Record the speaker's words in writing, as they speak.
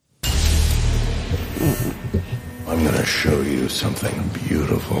I'm going to show you something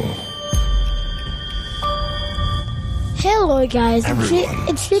beautiful. Hello guys,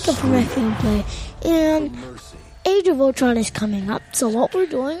 it's Jacob from FM Play, and Age of Ultron is coming up, so what we're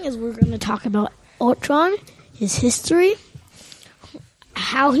doing is we're going to talk about Ultron, his history,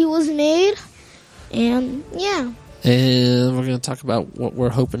 how he was made, and yeah. And we're going to talk about what we're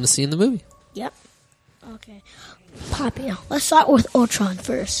hoping to see in the movie. Yep. Okay. Poppy, let's start with Ultron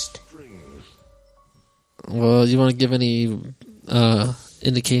first. Well, you want to give any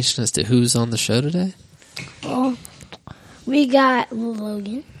indication as to who's on the show today? Well, we got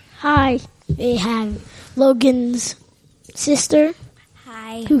Logan. Hi. We have Logan's sister.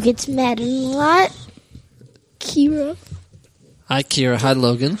 Hi. Who gets mad a lot. Kira. Hi, Kira. Hi,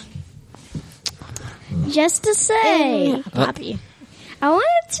 Logan. Just to say, Poppy. I want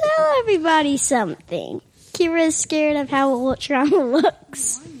to tell everybody something. Kira's scared of how Ultron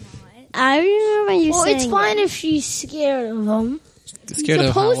looks. I remember you saying it's fine if she's scared of him. Scared it's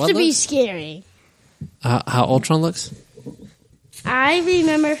of how supposed to be looks? scary. How Ultron looks? I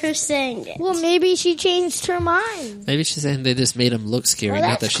remember her saying it. Well, maybe she changed her mind. Maybe she's saying they just made him look scary, Well,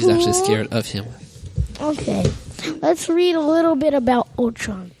 not that that's she's actually cool. scared of him. Okay. Let's read a little bit about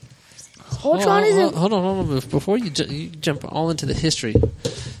Ultron. Ultron is Hold on. Before you jump all into the history.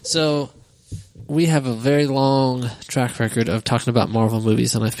 So, we have a very long track record of talking about Marvel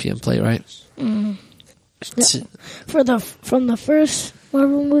movies on FPM Play, right? from the first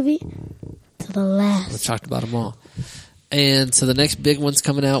Marvel movie to the last. We've talked about them all. And so the next big one's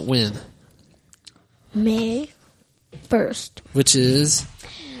coming out when? May 1st. Which is?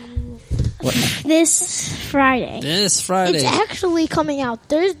 What? This Friday. This Friday. It's actually coming out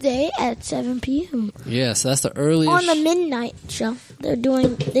Thursday at 7 p.m. Yeah, so that's the earliest. On the midnight show. They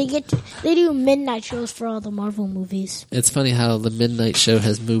do midnight shows for all the Marvel movies. It's funny how the midnight show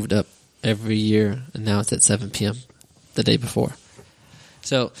has moved up every year, and now it's at 7 p.m. the day before.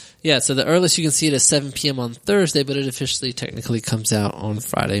 So, yeah, so the earliest you can see it is 7 p.m. on Thursday, but it officially technically comes out on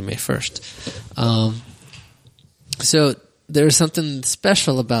Friday, May 1st. So there's something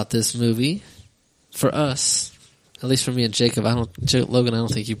special about this movie for us, at least for me and Jacob. Logan, I don't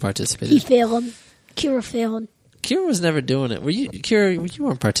think you participated. He failed. Kira failed. Kira was never doing it. Kira, you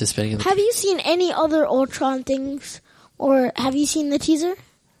weren't participating in it. Have you seen any other Ultron things? Or have you seen the teaser?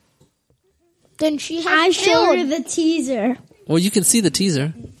 Then she has I showed her failed. the teaser. Well, you can see the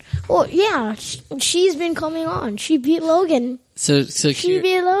teaser. Well, yeah, she's been coming on. She beat Logan. So She Kira,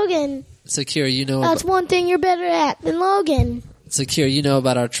 beat Logan. so Kira, you know. That's one thing you're better at than Logan. So Kira, you know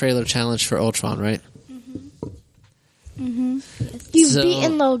about our trailer challenge for Ultron, right? You've So-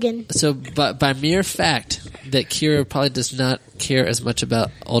 beaten Logan. So, by mere fact that Kira probably does not care as much about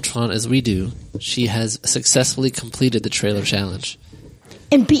Ultron as we do, she has successfully completed the trailer challenge.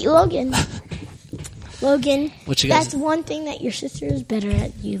 And beat Logan. Logan, What you guys- that's one thing that your sister is better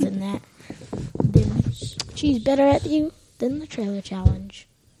at you than that. She's better at you than the trailer challenge.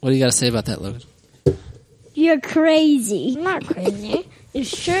 What do you got to say about that, Logan? You're crazy. I'm not crazy.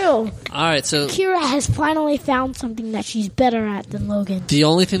 It's true. All right, so Kira has finally found something that she's better at than Logan. the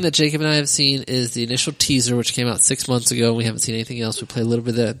only thing that Jacob and I have seen is the initial teaser, which came out 6 months ago. We haven't seen anything else. We played a little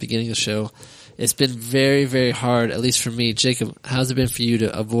bit of that at the beginning of the show. It's been very, very hard, at least for me. Jacob, how's it been for you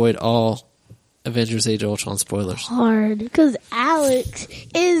to avoid all Avengers Age of Ultron spoilers? Hard, because Alex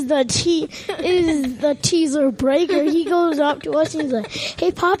is the teaser breaker. He goes up to us and he's like,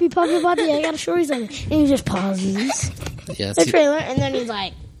 "Hey, Poppy, I gotta show you something." And he just pauses Yeah, the trailer, and then he's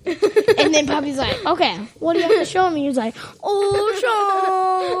like, and then Poppy's like, "Okay, what do you have to show me?" He's like,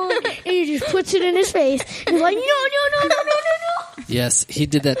 "Ultron," and he just puts it in his face. He's like, "No." yes, he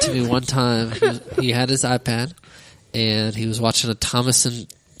did that to me one time. He had his iPad, and he was watching a Thomas and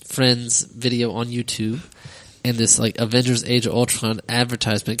Friends video on YouTube, and this like Avengers Age of Ultron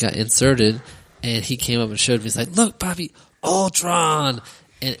advertisement got inserted, and he came up and showed me. He's like, "Look, Bobby, Ultron,"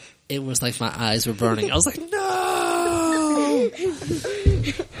 and it was like my eyes were burning. I was like, "No!"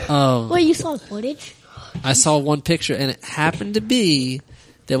 Wait, you saw footage? I saw one picture, and it happened to be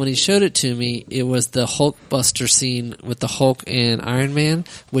that when he showed it to me, it was the Hulkbuster scene with the Hulk and Iron Man,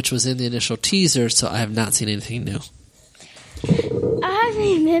 which was in the initial teaser. So I have not seen anything new. I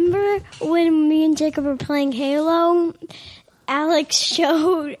remember when me and Jacob were playing Halo, Alex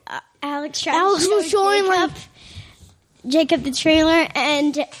was showing Jacob the trailer,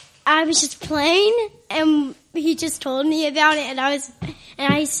 and I was just playing, and he just told me about it, and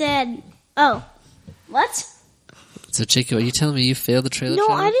I said, "Oh, what?" So Jacob, are you telling me you failed the trailer? No,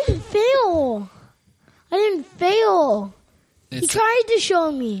 challenge? I didn't fail. He tried to show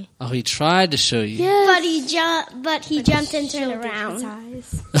me. Oh, he tried to show you. Yes. But he jumped and turned around.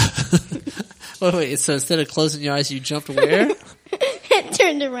 Wait. So instead of closing your eyes, you jumped where? It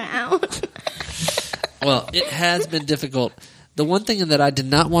turned around. Well, it has been difficult. The one thing that I did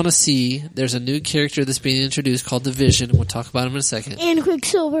not want to see, there's a new character that's being introduced called the Vision. We'll talk about him in a second. And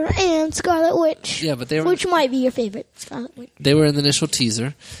Quicksilver and Scarlet Witch. Yeah, but they were... Which might be your favorite, Scarlet Witch. They were in the initial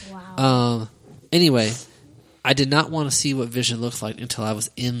teaser. Wow. Anyway, I did not want to see what Vision looked like until I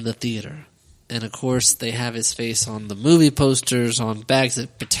was in the theater. And, of course, they have his face on the movie posters, on bags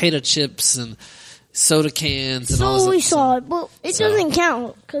of potato chips and soda cans and all this. So we saw it, but it doesn't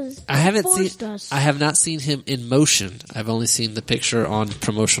count because I have not seen him in motion. I've only seen the picture on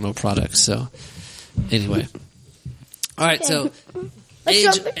promotional products. So, anyway, all right. So,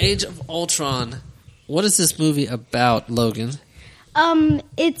 Age of Ultron. What is this movie about, Logan?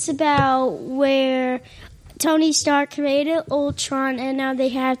 It's about where Tony Stark created Ultron, and now they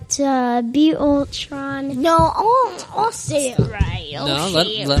have to beat Ultron. No, I'll say it right.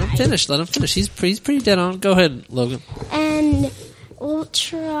 Let him finish. Let him finish. He's pretty dead on. Go ahead, Logan. And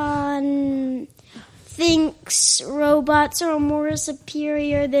Ultron thinks robots are more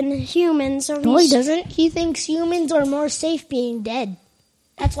superior than humans. So no, he doesn't. He thinks humans are more safe being dead.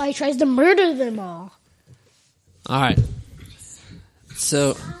 That's why he tries to murder them all. All right.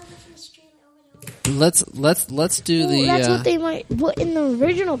 So let's do the. That's what they might. But in the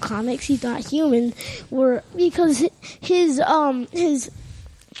original comics, he thought humans were because his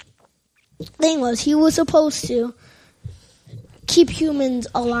thing was he was supposed to keep humans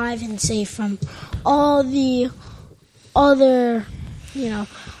alive and safe from all the other,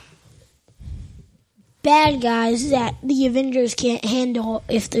 bad guys that the Avengers can't handle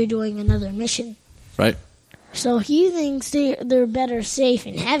if they're doing another mission. Right. So he thinks they're better safe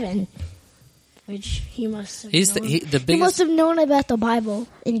in heaven. Which he must have known. He must have known about the Bible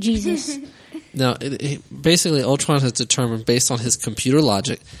and Jesus. No, basically Ultron has determined, based on his computer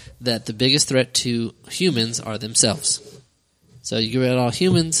logic, that the biggest threat to humans are themselves. So you get rid of all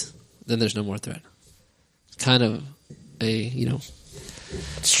humans, then there's no more threat. Kind of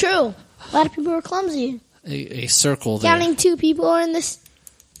It's true. A lot of people are clumsy. A circle there. Counting 2 people are in this.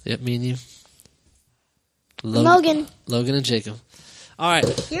 Yep, me and you. Logan and Jacob. All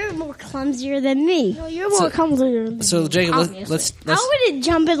right. You're more clumsier than me. No, you're more clumsier than me. So, Jacob, let's... I wouldn't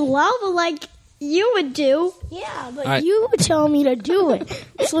jump in lava like you would do. Yeah, but you would tell me to do it.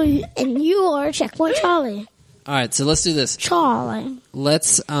 And you are Checkpoint Charlie. All right, so let's do this. Charlie.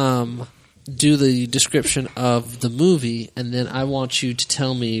 Let's do the description of the movie, and then I want you to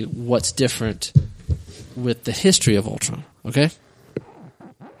tell me what's different with the history of Ultron, okay?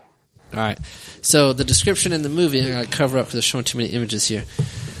 All right. So the description in the movie, I got to cover up because they're showing too many images here.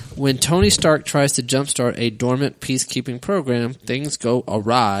 When Tony Stark tries to jumpstart a dormant peacekeeping program, things go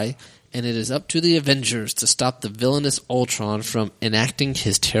awry, and it is up to the Avengers to stop the villainous Ultron from enacting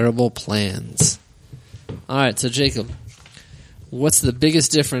his terrible plans. All right, so Jacob, what's the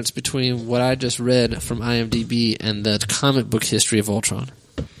biggest difference between what I just read from IMDb and the comic book history of Ultron?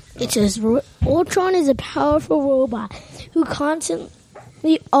 It says Ultron is a powerful robot who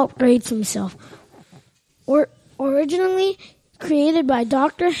constantly upgrades himself. Originally created by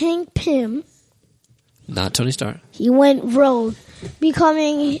Dr. Hank Pym, not Tony Stark, he went rogue,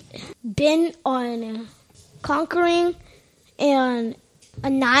 becoming bent on conquering and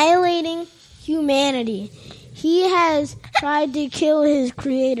annihilating humanity. He has tried to kill his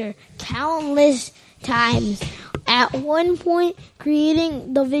creator countless times. At one point,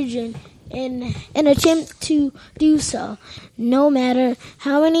 creating the Vision in an attempt to do so. No matter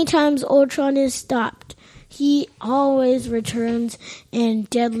how many times Ultron is stopped, he always returns in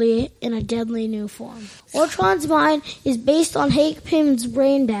a deadly new form. Ultron's mind is based on Hank Pym's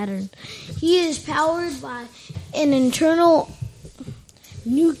brain pattern. He is powered by an internal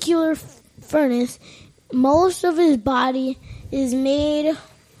nuclear furnace. Most of his body is made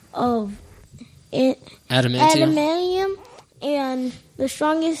of adamantium and the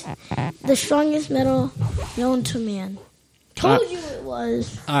strongest metal known to man. Told you it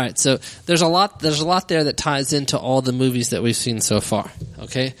was. All right, so there's a lot there that ties into all the movies that we've seen so far.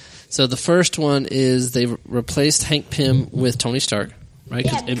 Okay, so the first one is they replaced Hank Pym with Tony Stark, right?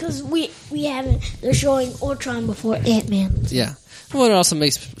 Yeah, because we haven't. They're showing Ultron before Ant-Man. Yeah, well, it also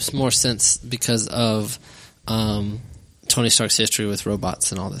makes more sense because of Tony Stark's history with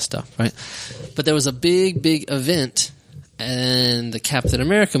robots and all this stuff, right? But there was a big event in the Captain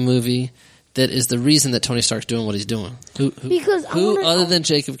America movie that is the reason that Tony Stark's doing what he's doing. Who other than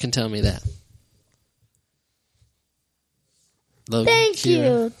Jacob can tell me that? Logan, Thank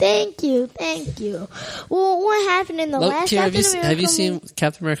you. Well, what happened in the last Captain America have you seen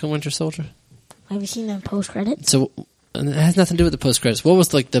Captain America Winter Soldier? Have you seen the post-credits? So And it has nothing to do with the post credits. What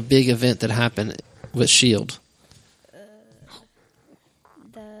was like the big event that happened with S.H.I.E.L.D.?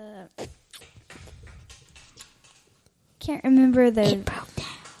 Can't remember the. It broke down.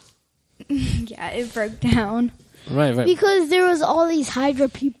 Yeah, it broke down. Right. Because there was all these Hydra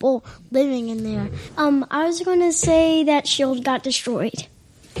people living in there. I was going to say that S.H.I.E.L.D. got destroyed.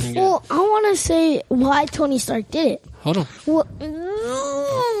 Okay. Well, I want to say why Tony Stark did it. Hold on. Well,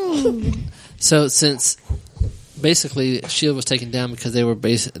 So since basically S.H.I.E.L.D. was taken down because they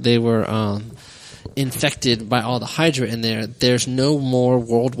were infected by all the Hydra in there, there's no more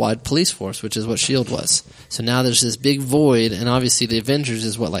worldwide police force, which is what S.H.I.E.L.D. was. So now there's this big void, and obviously the Avengers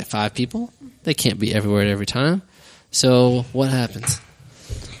is what, like 5 people? They can't be everywhere at every time. So what happens?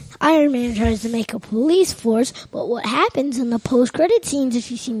 Iron Man tries to make a police force, but what happens in the post-credit scenes,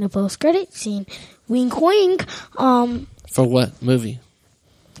 if you've seen the post-credit scene, wink wink, For what movie?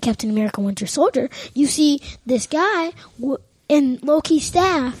 Captain America Winter Soldier, you see this guy and Loki's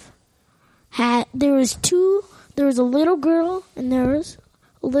staff there was a little girl and there was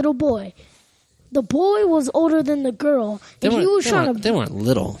a little boy. The boy was older than the girl. They weren't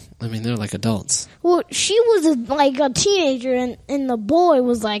little. I mean, they're like adults. Well, she was like a teenager, and the boy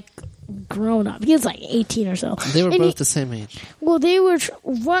was like grown up. He was like 18 or so. They were both the same age. Well, they were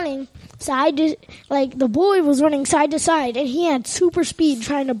running the boy was running side to side, and he had super speed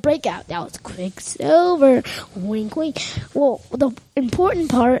trying to break out. That was Quicksilver. Wink, wink. Well, the important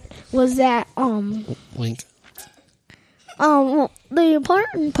part was that Wink. The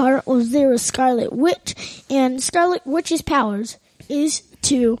important part was there was Scarlet Witch, and Scarlet Witch's powers is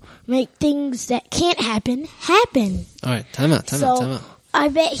to make things that can't happen. All right, time out. I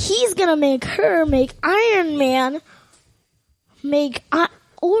bet he's gonna make her make Iron Man make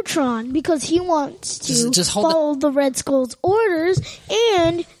Ultron because he wants to just hold follow the Red Skull's orders.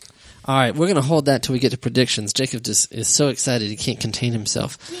 And all right, we're gonna hold that till we get to predictions. Jacob just is so excited he can't contain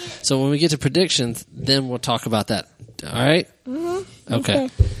himself. So when we get to predictions, then we'll talk about that. All right? Mm-hmm. Okay.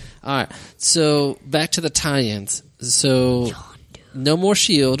 All right. So back to the tie-ins. So no more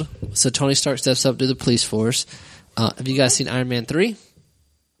S.H.I.E.L.D. So Tony Stark steps up to the police force. Have you guys seen Iron Man 3?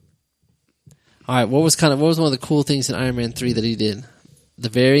 All right. What was one of the cool things in Iron Man 3 that he did? The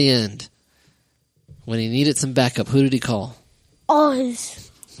very end, when he needed some backup, who did he call?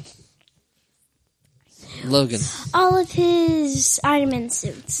 Logan. All of his Iron Man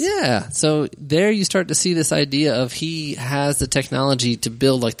suits. Yeah. So there you start to see this idea of he has the technology to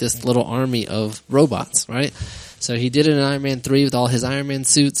build like this little army of robots, right? So he did it in Iron Man 3 with all his Iron Man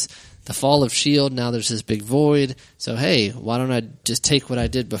suits. The fall of S.H.I.E.L.D., now there's this big void. So hey, why don't I just take what I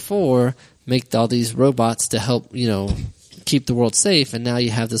did before, make all these robots to help, keep the world safe, and now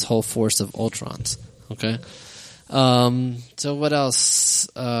you have this whole force of Ultrons. Okay? So what else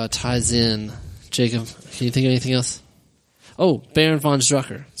ties in? Jacob, can you think of anything else? Oh, Baron von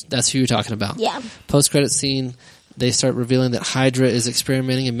Strucker. That's who you're talking about. Yeah. Post-credit scene, they start revealing that Hydra is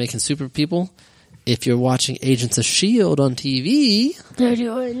experimenting and making super people. If you're watching Agents of S.H.I.E.L.D. on TV, they're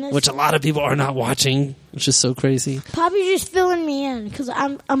doing this. which a lot of people are not watching, which is so crazy. Poppy's just filling me in because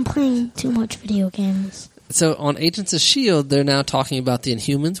I'm playing too much video games. So on Agents of S.H.I.E.L.D., they're now talking about the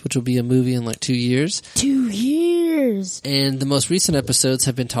Inhumans, which will be a movie in like 2 years. 2 years. And the most recent episodes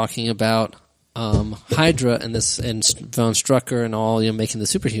have been talking about Hydra and von Strucker and all, making the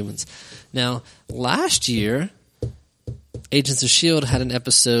superhumans. Now, last year, Agents of S.H.I.E.L.D. had an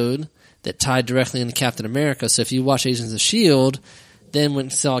episode that tied directly into Captain America. So if you watch Agents of S.H.I.E.L.D., then when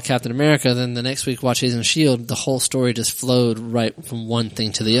you saw Captain America, then the next week watch Agents of S.H.I.E.L.D., the whole story just flowed right from one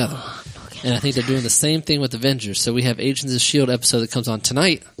thing to the other. And I think they're doing the same thing with Avengers. So we have Agents of S.H.I.E.L.D. episode that comes on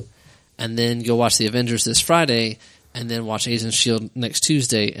tonight, and then go watch the Avengers this Friday, and then watch Agents of S.H.I.E.L.D. next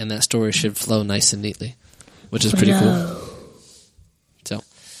Tuesday, and that story should flow nice and neatly, which is pretty cool. So,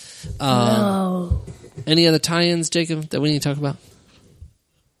 any other tie-ins, Jacob, that we need to talk about?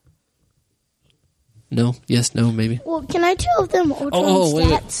 No? Yes? No? Maybe? Well, can I tell them Ultron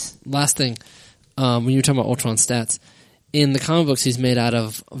stats? Wait. Last thing. When you were talking about Ultron stats, in the comic books, he's made out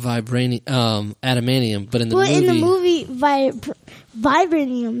of adamantium, but in the movie,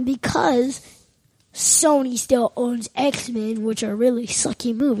 vibranium, because Sony still owns X-Men, which are really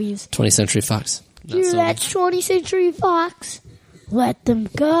sucky movies. 20th Century Fox. That's 20th Century Fox. Let them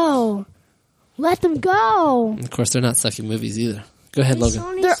go. Let them go. Of course, they're not sucky movies either. Go ahead,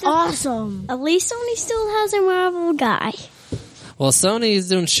 Logan. They're awesome. At least Sony still has a Marvel guy. Well, Sony is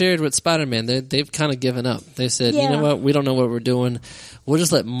doing shared with Spider-Man. They've kind of given up. They said, You know what? We don't know what we're doing. We'll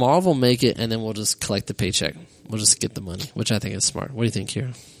just let Marvel make it, and then we'll just collect the paycheck. We'll just get the money, which I think is smart. What do you think, Kira?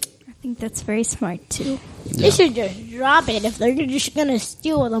 I think that's very smart, too. Yeah. They should just drop it if they're just going to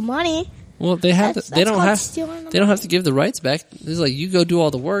steal the money. Well, they have. They don't have. stealing the They don't have to give the rights back. It's like you go do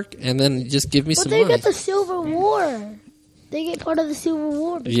all the work and then just give me But some they money. get the Civil War. They get part of the Civil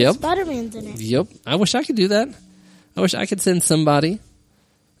War because Yep. Spider-Man's in it. Yep. I wish I could do that. I wish I could send somebody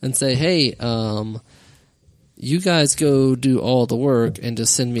and say, "Hey, you guys go do all the work and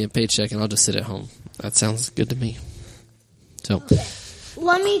just send me a paycheck and I'll just sit at home." That sounds good to me. So,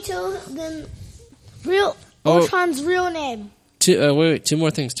 Let me tell them Oh. Ultron's real name. wait, two more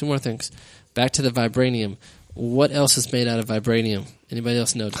things. Back to the vibranium. What else is made out of vibranium? Anybody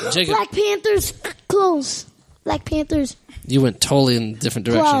else know? Jacob, Black Panther's clothes. Black Panther's you went totally in a different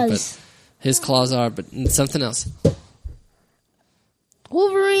direction, claws. but his claws are, but something else.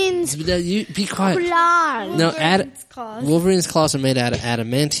 Wolverine's You be quiet. blood. No, claws. Wolverine's claws are made out of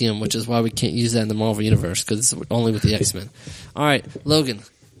adamantium, which is why we can't use that in the Marvel Universe, because it's only with the X-Men. All right, Logan,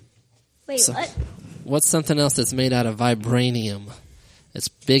 Wait, So- what? what's something else that's made out of vibranium? It's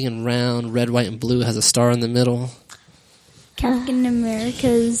big and round, red, white, and blue, has a star in the middle. Captain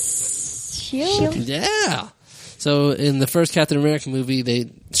America's shield? Yeah! So in the first Captain America movie, they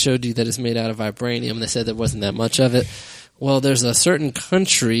showed you that it's made out of vibranium. They said there wasn't that much of it. Well, there's a certain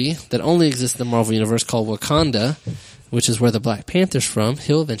country that only exists in the Marvel Universe called Wakanda, which is where the Black Panther's from.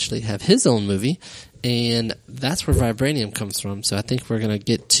 He'll eventually have his own movie, and that's where vibranium comes from. So I think we're going to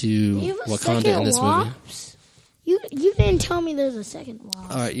get to You have a Wakanda second in this movie. wasp? You didn't tell me there's a second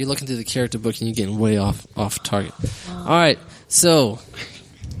wasp. All right, you're looking through the character book and you're getting way off target. All right, so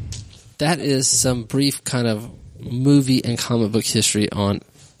that is some brief kind of movie and comic book history on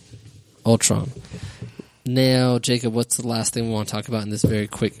Ultron. Now, Jacob, what's the last thing we want to talk about in this very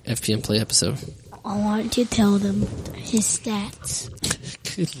quick FPM Play episode? I want to tell them his stats.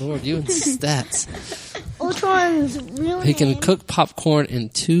 Good Lord, you and stats. Ultron's real He can name. cook popcorn in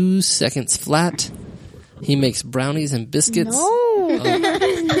 2 seconds flat. He makes brownies and biscuits. No.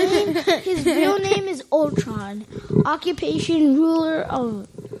 His real name is Ultron. Occupation ruler of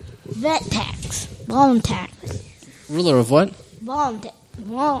vet tax. Bomb tax. Ruler of what? Bomb tax.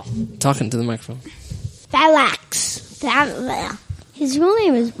 Talking to the microphone. Phalanx. His real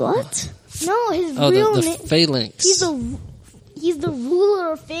name is what? No, his Oh, real the name. phalanx. He's the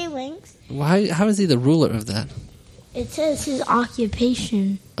ruler of Phalanx. Why? How is he the ruler of that? It says his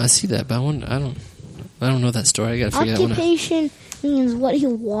occupation. I see that, but I don't know that story. I gotta figure that one out. Occupation means what he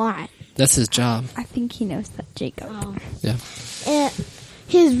wants. That's his job. I think he knows that, Jacob. Yeah. And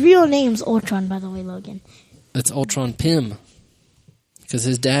his real name's Ultron, by the way, Logan. It's Ultron Pym. Because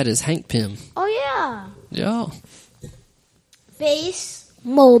his dad is Hank Pym. Oh, yeah. Yeah. Face,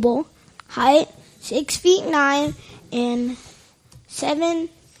 mobile, height, 6'9", and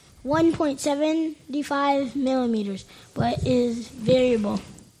 1.75 millimeters, but is variable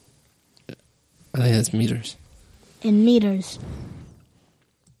I think that's meters. in meters.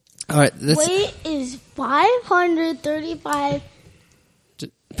 All right. Weight is 535,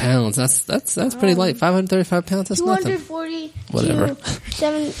 Pounds. That's pretty light. 535 pounds. That's nothing. 240 Whatever. to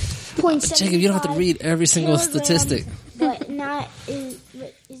 7.75. Jacob, you don't have to read every single kilograms, statistic. But is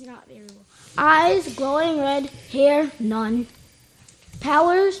not variable. Eyes, glowing red. Hair, none.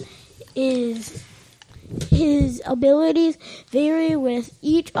 Powers is his abilities vary with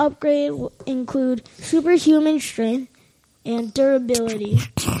each upgrade include superhuman strength and durability.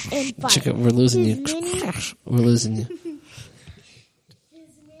 And fire. Jacob, we're losing you. His mini- We're losing you.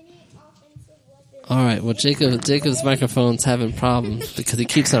 All right. Well, Jacob's microphone's having problems because he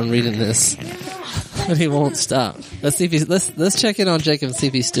keeps on reading this, but he won't stop. Let's see if he's let's check in on Jacob and see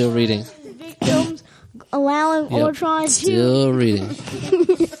if he's still reading. victims, allowing Yep, Ultron to still reading.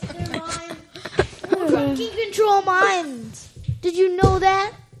 Ultron can control minds. Did you know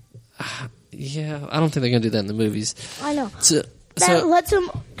that? Yeah, I don't think they're gonna do that in the movies. I know. So That lets him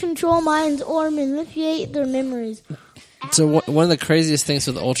control minds or manipulate their memories. one of the craziest things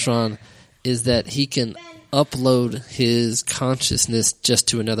with Ultron is that he can upload his consciousness just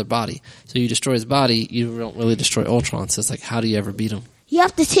to another body. So you destroy his body, you don't really destroy Ultron. So it's like, how do you ever beat him? You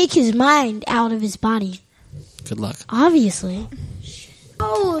have to take his mind out of his body. Good luck. Obviously.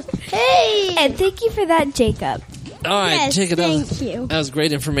 Oh, hey! And thank you for that, Jacob. All right, Yes, Jacob, thank you. that was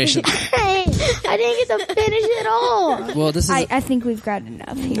great information. Hey, I didn't get to finish it all. Well, this is I think we've got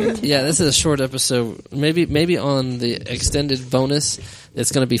enough here. yeah, this is a short episode. Maybe on the extended bonus,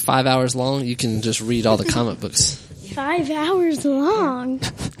 it's going to be 5 hours long. You can just read all the comic books. 5 hours long.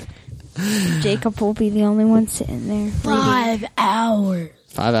 Jacob will be the only one sitting there. 5 hours.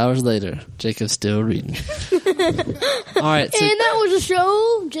 5 hours later, Jacob's still reading. All right, so And that was a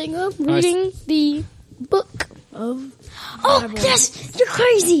show, Jacob, reading the book of... Oh, yes! You're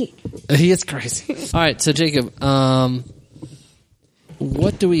crazy! he is crazy. All right, so Jacob,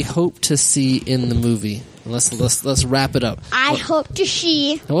 what do we hope to see in the movie? Let's wrap it up. I hope to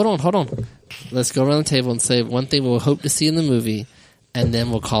see. Hold on. Let's go around the table and say one thing we'll hope to see in the movie, and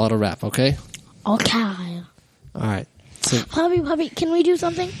then we'll call it a wrap. Okay? Okay. All right. So, Puppy, can we do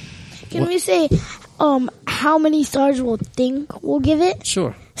something? Can we say how many stars we'll think we'll give it?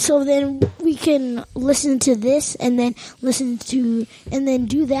 Sure. So then we can listen to this and then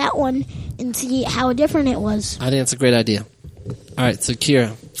do that one and see how different it was. I think that's a great idea. All right, so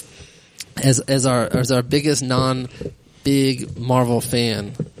Kira, as our biggest non-big Marvel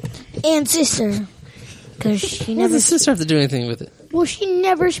fan, and sister, because she what never. does the sister have to do anything with it? Well, she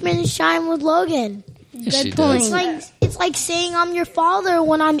never spends time with Logan. Yes, she Point. does. It's like saying I'm your father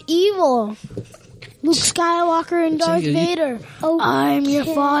when I'm evil. Luke Skywalker and Darth Vader. I'm your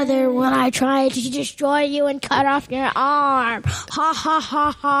father when I try to destroy you and cut off your arm. Ha ha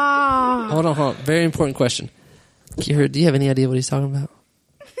ha ha. Hold on. Very important question. Kira, do you have any idea what he's talking about?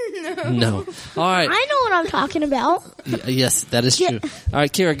 No. All right. I know what I'm talking about. Yes, that is true. All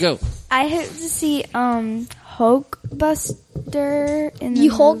right, Kira, go. I hope to see Hulkbuster in the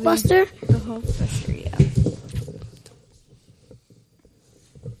You movie. Hulkbuster? The Hulkbuster, yeah.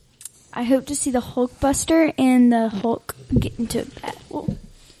 I hope to see the Hulkbuster and the Hulk get into a battle.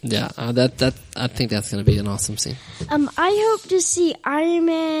 Yeah, that I think that's going to be an awesome scene. I hope to see Iron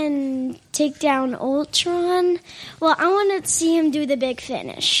Man take down Ultron. Well, I want to see him do the big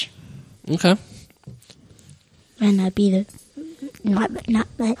finish. Okay. Might not be the. Not.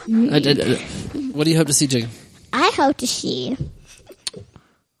 What do you hope to see, Jacob? I hope to see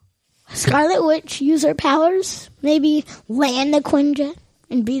Scarlet Witch use her powers. Maybe land the Quinjet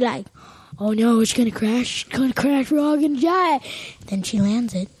and be like, "Oh no, it's gonna crash! It's gonna crash! We're all gonna die!" Then she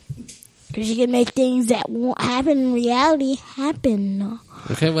lands it because she can make things that won't happen in reality happen.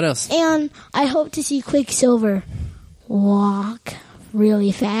 Okay, what else? And I hope to see Quicksilver walk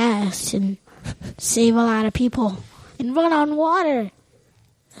really fast and save a lot of people and run on water.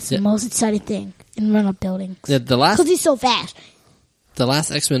 That's the most exciting thing. And run up buildings. Yeah, Because he's so fast. The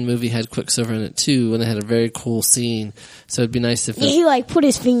last X-Men movie had Quicksilver in it too, and they had a very cool scene. So it'd be nice if He put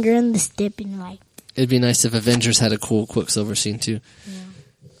his finger in the stip and it'd be nice if Avengers had a cool Quicksilver scene too. Yeah.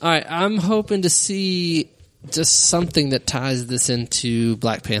 All right, I'm hoping to see just something that ties this into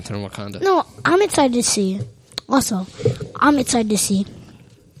Black Panther and Wakanda. No, I'm excited to see. Also, I'm excited to see.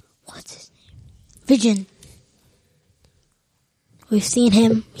 What's his name? Vision. We've seen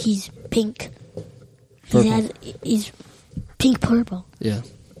him. He's pink. He's pink purple. Yeah.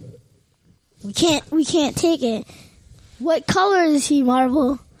 We can't take it. What color is he,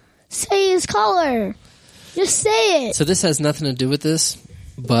 Marvel? Say his color. Just say it. So this has nothing to do with this,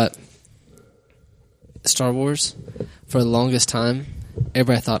 but Star Wars, for the longest time,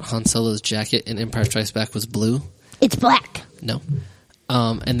 everybody thought Han Solo's jacket in Empire Strikes Back was blue. It's black. No.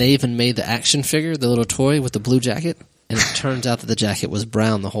 And they even made the action figure, the little toy with the blue jacket, and it turns out that the jacket was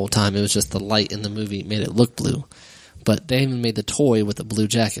brown the whole time. It was just the light in the movie made it look blue. But they even made the toy with a blue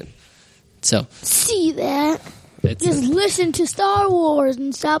jacket. So see that? Just listen to Star Wars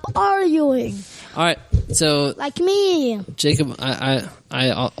and stop arguing. All right, so like me, Jacob, I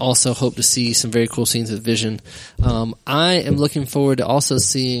also hope to see some very cool scenes with Vision. I am looking forward to also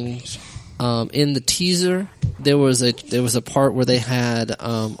seeing in the teaser there was a part where they had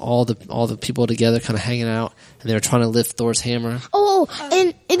all the people together kind of hanging out and they were trying to lift Thor's hammer. Oh,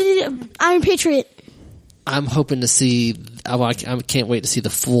 and Iron Patriot. I'm hoping to see. I can't wait to see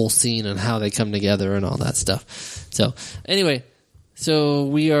the full scene and how they come together and all that stuff. So anyway, so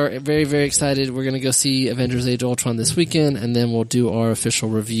we are very, very excited. We're going to go see Avengers: Age of Ultron this weekend, and then we'll do our official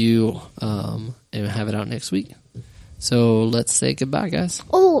review and have it out next week. So let's say goodbye, guys.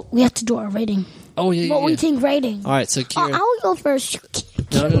 Oh, we have to do our rating. Oh yeah. What we think rating? All right, so Kira. I'll go first.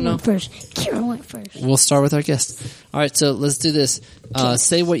 No. Went first. Kira went first. We'll start with our guest. All right, so let's do this.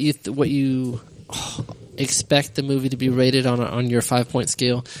 Say what you expect the movie to be rated on your 5-point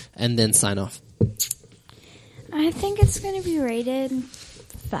scale, and then sign off. I think it's going to be rated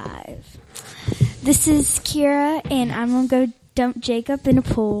 5. This is Kira, and I'm going to go dump Jacob in a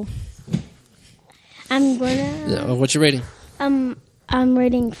pool. I'm gonna. What's your rating? I'm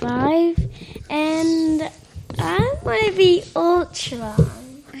rating 5, and I'm gonna be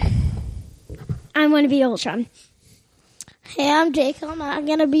Ultron. I'm gonna be Ultron. Hey, I'm Jake. I'm not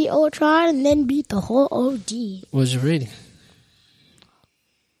gonna beat Ultron and then beat the whole OG. What's your rating?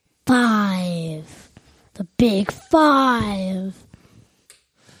 5. The big 5.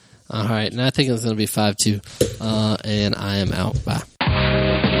 All right, and I think it's going to be 5 too. And I am out. Bye.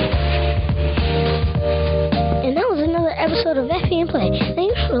 And that was another episode of FP and Play.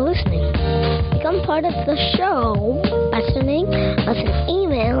 Thanks for listening. Become part part of the show by sending us an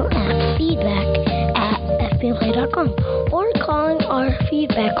email at feedback@fbplay.com or calling our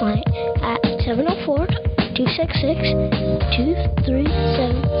feedback line at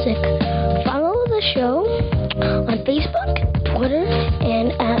 704-266-2376. Follow the show on Facebook, Twitter,